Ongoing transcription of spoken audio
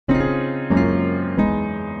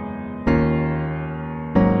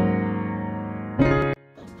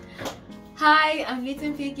Hi, I'm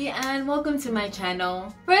Little Piggy and welcome to my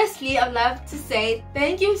channel. Firstly, I'd love to say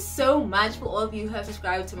thank you so much for all of you who have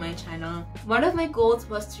subscribed to my channel. One of my goals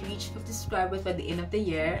was to reach 50 subscribers by the end of the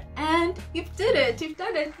year, and we did it. We've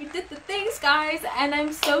done it. We did the things, guys, and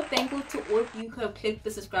I'm so thankful to all of you who have clicked the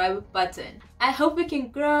subscribe button. I hope we can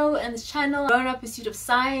grow in this channel, grow in our pursuit of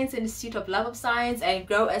science and the pursuit of love of science, and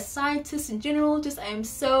grow as scientists in general. I am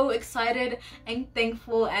so excited and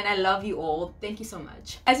thankful, and I love you all. Thank you so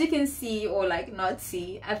much. As you can see, or like not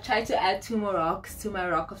see, I've tried to add 2 more rocks to my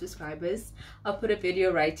rock of subscribers. I'll put a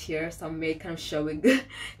video right here somewhere kind of showing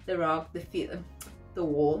the rock, the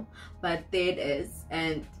wall, but there it is.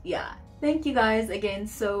 And yeah, thank you guys again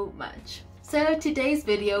so much. So today's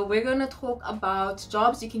video, we're gonna talk about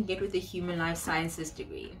jobs you can get with a human life sciences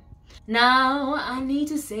degree. Now, I need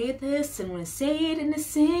to say this, and I'm gonna say it in a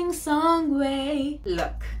sing-song way.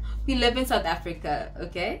 Look, we live in South Africa,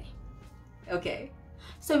 okay? Okay.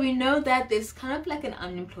 So we know that there's kind of like an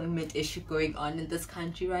unemployment issue going on in this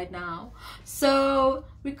country right now. So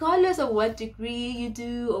regardless of what degree you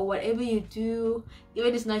do or whatever you do, even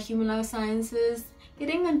if it's not human life sciences,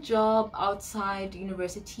 getting a job outside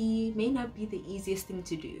university may not be the easiest thing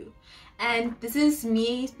to do. And this is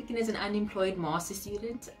me speaking as an unemployed master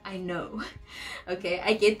student. I know. Okay,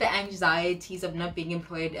 I get the anxieties of not being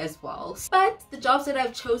employed as well. But the jobs that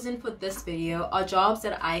I've chosen for this video are jobs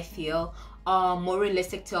that I feel are more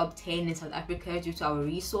realistic to obtain in South Africa due to our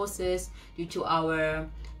resources, due to our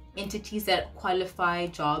entities that qualify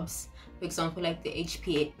jobs, for example like the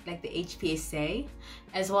HPSA,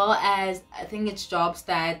 as well as I think it's jobs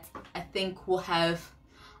that I think will have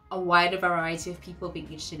a wider variety of people being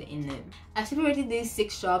interested in them. I've separated these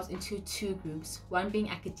 6 jobs into 2 groups, one being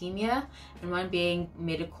academia and one being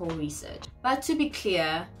medical research. But to be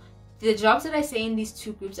clear, the jobs that I say in these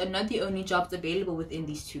 2 groups are not the only jobs available within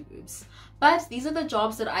these 2 groups. But these are the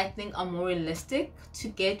jobs that I think are more realistic to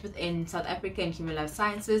get within South Africa and human life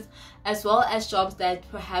sciences, as well as jobs that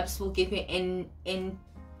perhaps will give you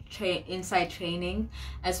inside training,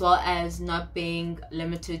 as well as not being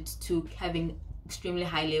limited to having extremely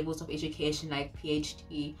high levels of education like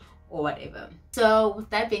PhD or whatever. So with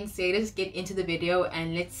that being said, let's get into the video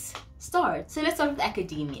and let's start. So let's start with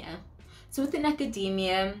academia. So within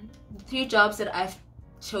academia, the 3 jobs that I've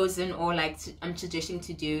chosen, or like I'm suggesting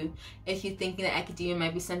to do if you're thinking that academia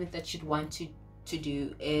might be something that you'd want to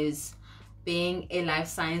do, is being a life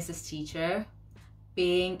sciences teacher,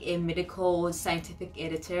 being a medical scientific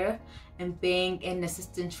editor, and being an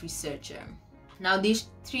assistant researcher. Now these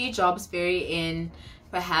 3 jobs vary in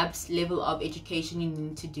perhaps level of education you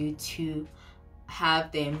need to do to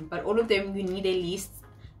have them, but all of them you need at least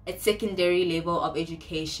a secondary level of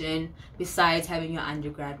education besides having your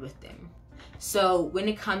undergrad with them. So when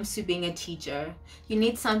it comes to being a teacher, you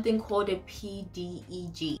need something called a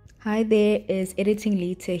PDEG. Hi there, is Editing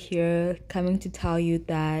Lita here, coming to tell you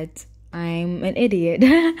that I'm an idiot.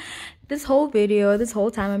 This whole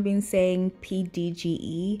time I've been saying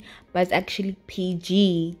PDGE, but it's actually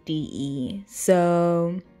PGDE.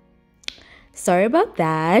 So sorry about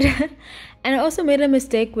that. And I also made a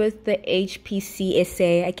mistake with the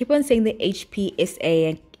HPCSA. I keep on saying the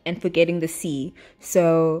HPSA and forgetting the C.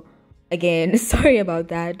 So again, sorry about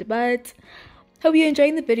that. But hope you're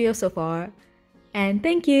enjoying the video so far. And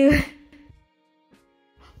thank you.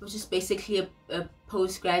 Which is basically a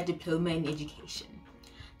postgrad diploma in education.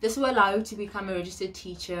 This will allow you to become a registered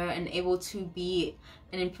teacher and able to be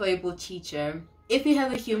an employable teacher. If you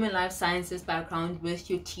have a human life sciences background with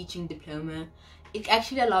your teaching diploma, it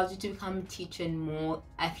actually allows you to become a teacher in more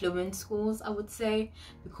affluent schools, I would say,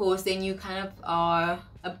 because then you kind of are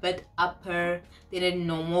a bit upper than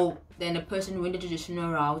a person who went the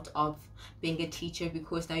traditional route of being a teacher,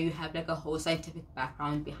 because now you have like a whole scientific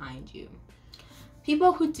background behind you.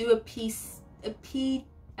 People who do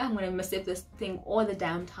I'm gonna mess up this thing all the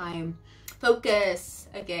damn time. Focus.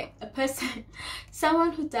 Okay,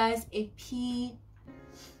 someone who does a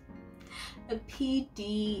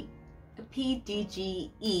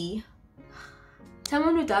PDGE,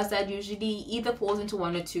 someone who does that usually either falls into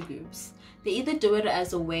one or 2 groups. They either do it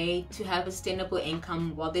as a way to have a sustainable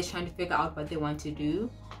income while they're trying to figure out what they want to do,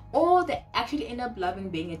 or they actually end up loving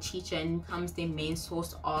being a teacher and becomes their main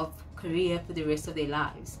source of career for the rest of their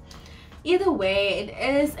lives. Either way, it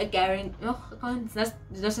is a guarantee. There's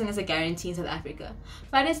no such thing as a guarantee in South Africa,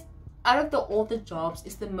 but it's out of all the jobs,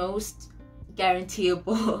 it's the most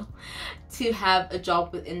guaranteeable to have a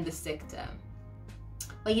job within the sector.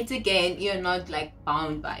 But yet again, you're not like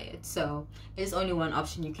bound by it, so there's only one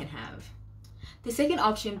option you can have. The second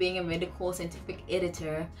option, being a medical scientific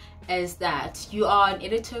editor, is that you are an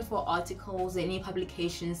editor for articles, any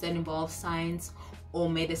publications that involve science, or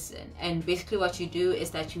medicine. And basically what you do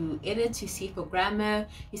is that you edit, you see for grammar,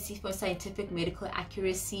 you see for scientific medical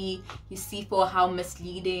accuracy, you see for how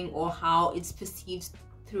misleading or how it's perceived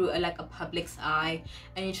through like a public's eye,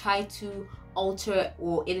 and you try to alter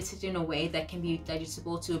or edit it in a way that can be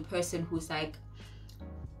digestible to a person who's like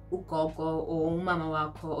ugogo or mama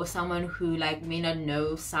wako, or someone who like may not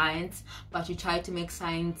know science, but you try to make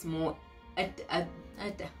science more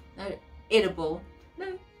edible, no,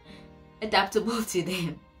 adaptable to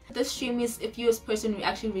them. The stream is if you're a person who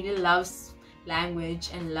actually really loves language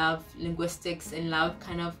and love linguistics and love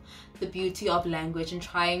kind of the beauty of language and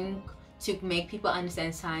trying to make people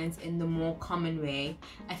understand science in the more common way.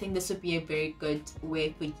 I think this would be a very good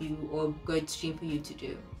way for you, or good stream for you to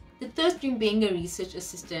do. The third stream being a research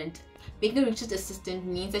assistant. Being a research assistant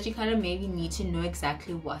means that you kind of maybe need to know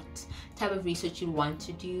exactly what type of research you want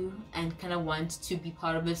to do and kind of want to be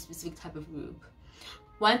part of a specific type of group.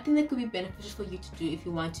 One thing that could be beneficial for you to do if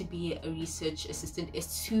you want to be a research assistant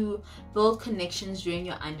is to build connections during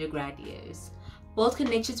your undergrad years. Build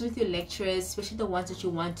connections with your lecturers, especially the ones that you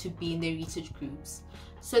want to be in their research groups.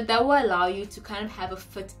 So that will allow you to kind of have a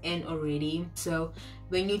fit in already. So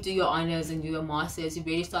when you do your honors and do your masters, you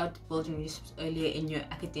really start building relationships earlier in your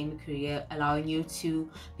academic career, allowing you to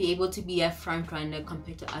be able to be a front runner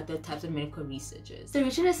compared to other types of medical researchers. The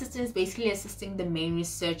research assistant is basically assisting the main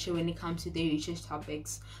researcher when it comes to their research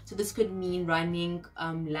topics. So this could mean running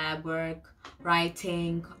lab work,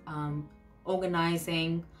 writing,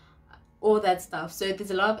 organizing, all that stuff. So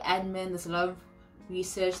there's a lot of admin, there's a lot of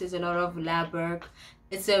research, there's a lot of lab work.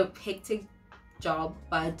 It's a hectic job,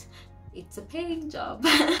 but it's a paying job.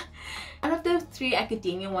 Out of the 3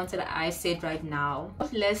 academia ones that I said right now,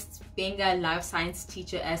 I've listed being a life science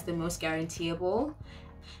teacher as the most guaranteeable,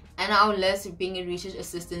 and I'll list being a research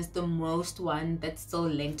assistant the most one that's still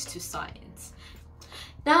linked to science.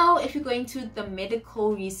 Now, if you're going to the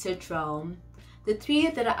medical research realm, the 3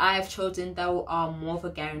 that I've chosen that are more of a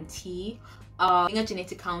guarantee are being a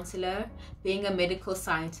genetic counselor, being a medical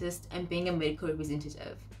scientist, and being a medical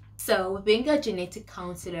representative. So being a genetic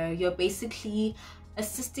counselor, you're basically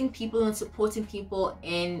assisting people and supporting people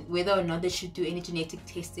in whether or not they should do any genetic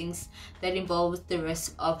testings that involves the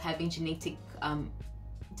risk of having genetic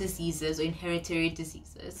diseases or inheritary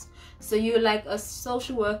diseases. So you're like a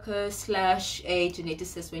social worker / a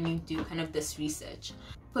geneticist when you do kind of this research.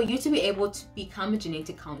 For you to be able to become a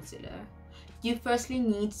genetic counselor, you firstly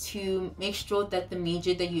need to make sure that the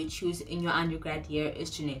major that you choose in your undergrad year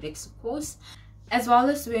is genetics, of course, as well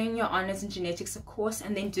as doing your honors in genetics, of course,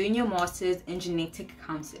 and then doing your masters in genetic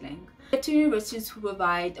counseling. There are 2 universities who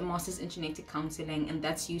provide a master's in genetic counseling, and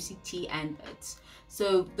that's UCT and BITS.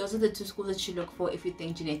 So those are the 2 schools that you look for if you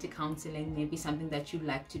think genetic counseling may be something that you'd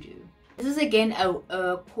like to do. This is again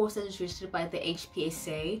a course that is registered by the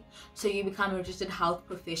HPSA, so you become a registered health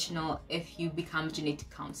professional if you become a genetic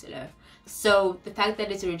counselor. So the fact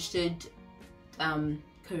that it's a registered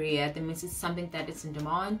career, that means it's something that is in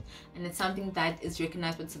demand, and it's something that is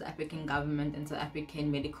recognized by the South African government and South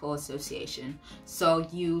African Medical Association. So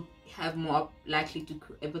you have more likely to be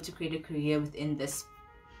able to create a career within this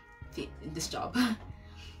job.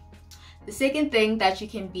 The second thing that you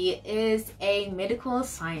can be is a medical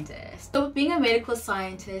scientist. So being a medical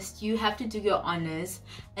scientist, you have to do your honors,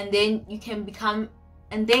 and then you can do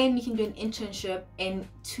an internship in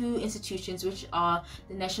 2 institutions, which are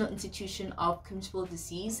the National Institution of Communicable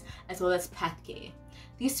Disease as well as PathCare.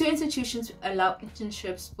 These 2 institutions allow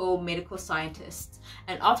internships for medical scientists,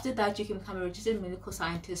 and after that you can become a registered medical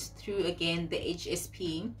scientist through again the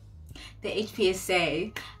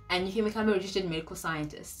HPSA, and you can become a registered medical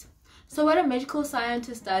scientist. So what a medical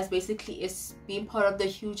scientist does basically is being part of the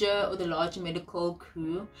huger or the larger medical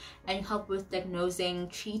crew, and you help with diagnosing,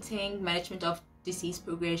 treating, management of disease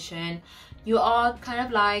progression. You are kind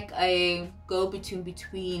of like a go-between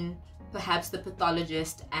between perhaps the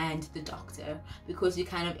pathologist and the doctor, because you're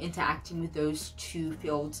kind of interacting with those 2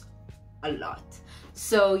 fields a lot.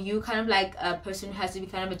 So you kind of like a person who has to be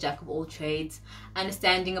kind of a jack of all trades,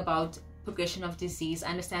 understanding about progression of disease,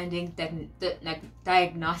 understanding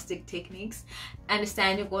diagnostic techniques,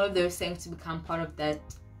 understanding all of those things to become part of that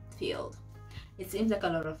field. It seems like a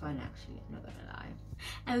lot of fun, actually, I'm not gonna lie.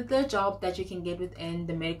 And the third job that you can get within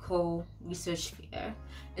the medical research sphere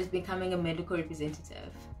is becoming a medical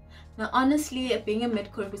representative. Now honestly, being a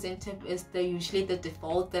medical representative is usually the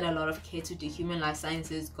default that a lot of kids who do human life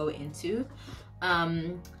sciences go into.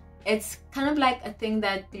 It's kind of like a thing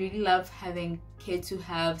that they really love, having kids who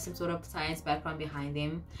have some sort of science background behind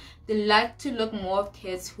them. They like to look more of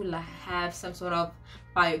kids who have some sort of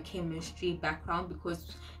biochemistry background,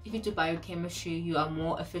 because if you do biochemistry, you are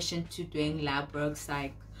more efficient to doing lab works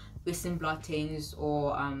like Western blottings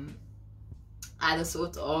or other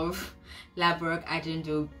sort of lab work. I didn't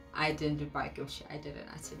do biochemistry, I did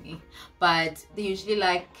anatomy, but they usually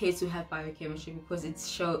like kids who have biochemistry because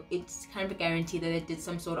it's kind of a guarantee that they did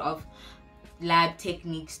some sort of lab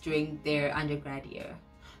techniques during their undergrad year.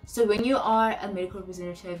 So when you are a medical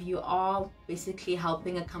representative, you are basically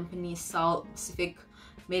helping a company sell specific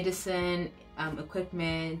medicine,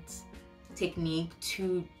 equipment, technique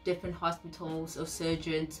to different hospitals or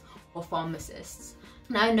surgeons or pharmacists.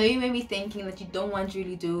 Now, I know you may be thinking that you don't want to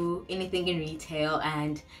really do anything in retail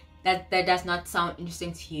and that does not sound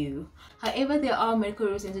interesting to you. However, there are medical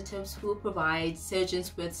representatives who provide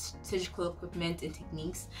surgeons with surgical equipment and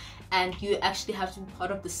techniques, and you actually have to be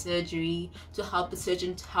part of the surgery to help the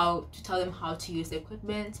surgeon to tell them how to use the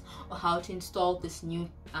equipment or how to install this new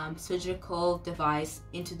surgical device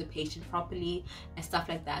into the patient properly and stuff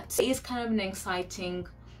like that. So it is kind of an exciting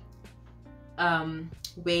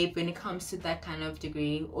wave when it comes to that kind of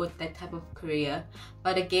degree or that type of career.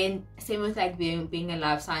 But again, same with like being a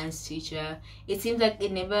lab science teacher, it seems like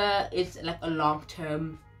it never is like a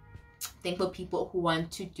long-term thing for people who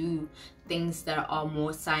want to do things that are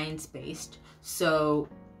more science-based. So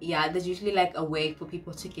yeah, there's usually like a way for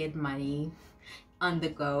people to get money on the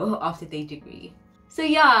go after their degree. So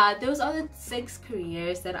yeah, those are the 6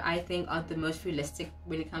 careers that I think are the most realistic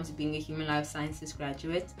when it comes to being a human life sciences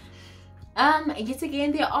graduate. Yet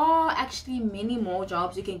again, there are actually many more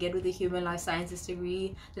jobs you can get with a human life sciences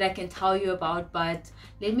degree that I can tell you about, but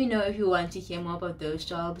let me know if you want to hear more about those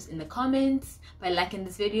jobs in the comments by liking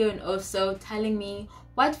this video and also telling me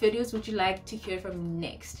what videos would you like to hear from me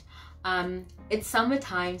next. It's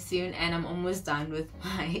summertime soon and I'm almost done with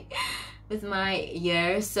my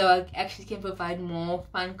year, so I actually can provide more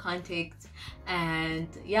fun content. And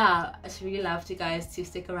yeah, I just really love you guys to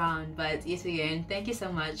stick around. But yet again, thank you so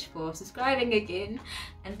much for subscribing again,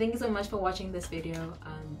 and thank you so much for watching this video.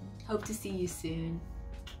 Hope to see you soon.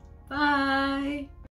 Bye.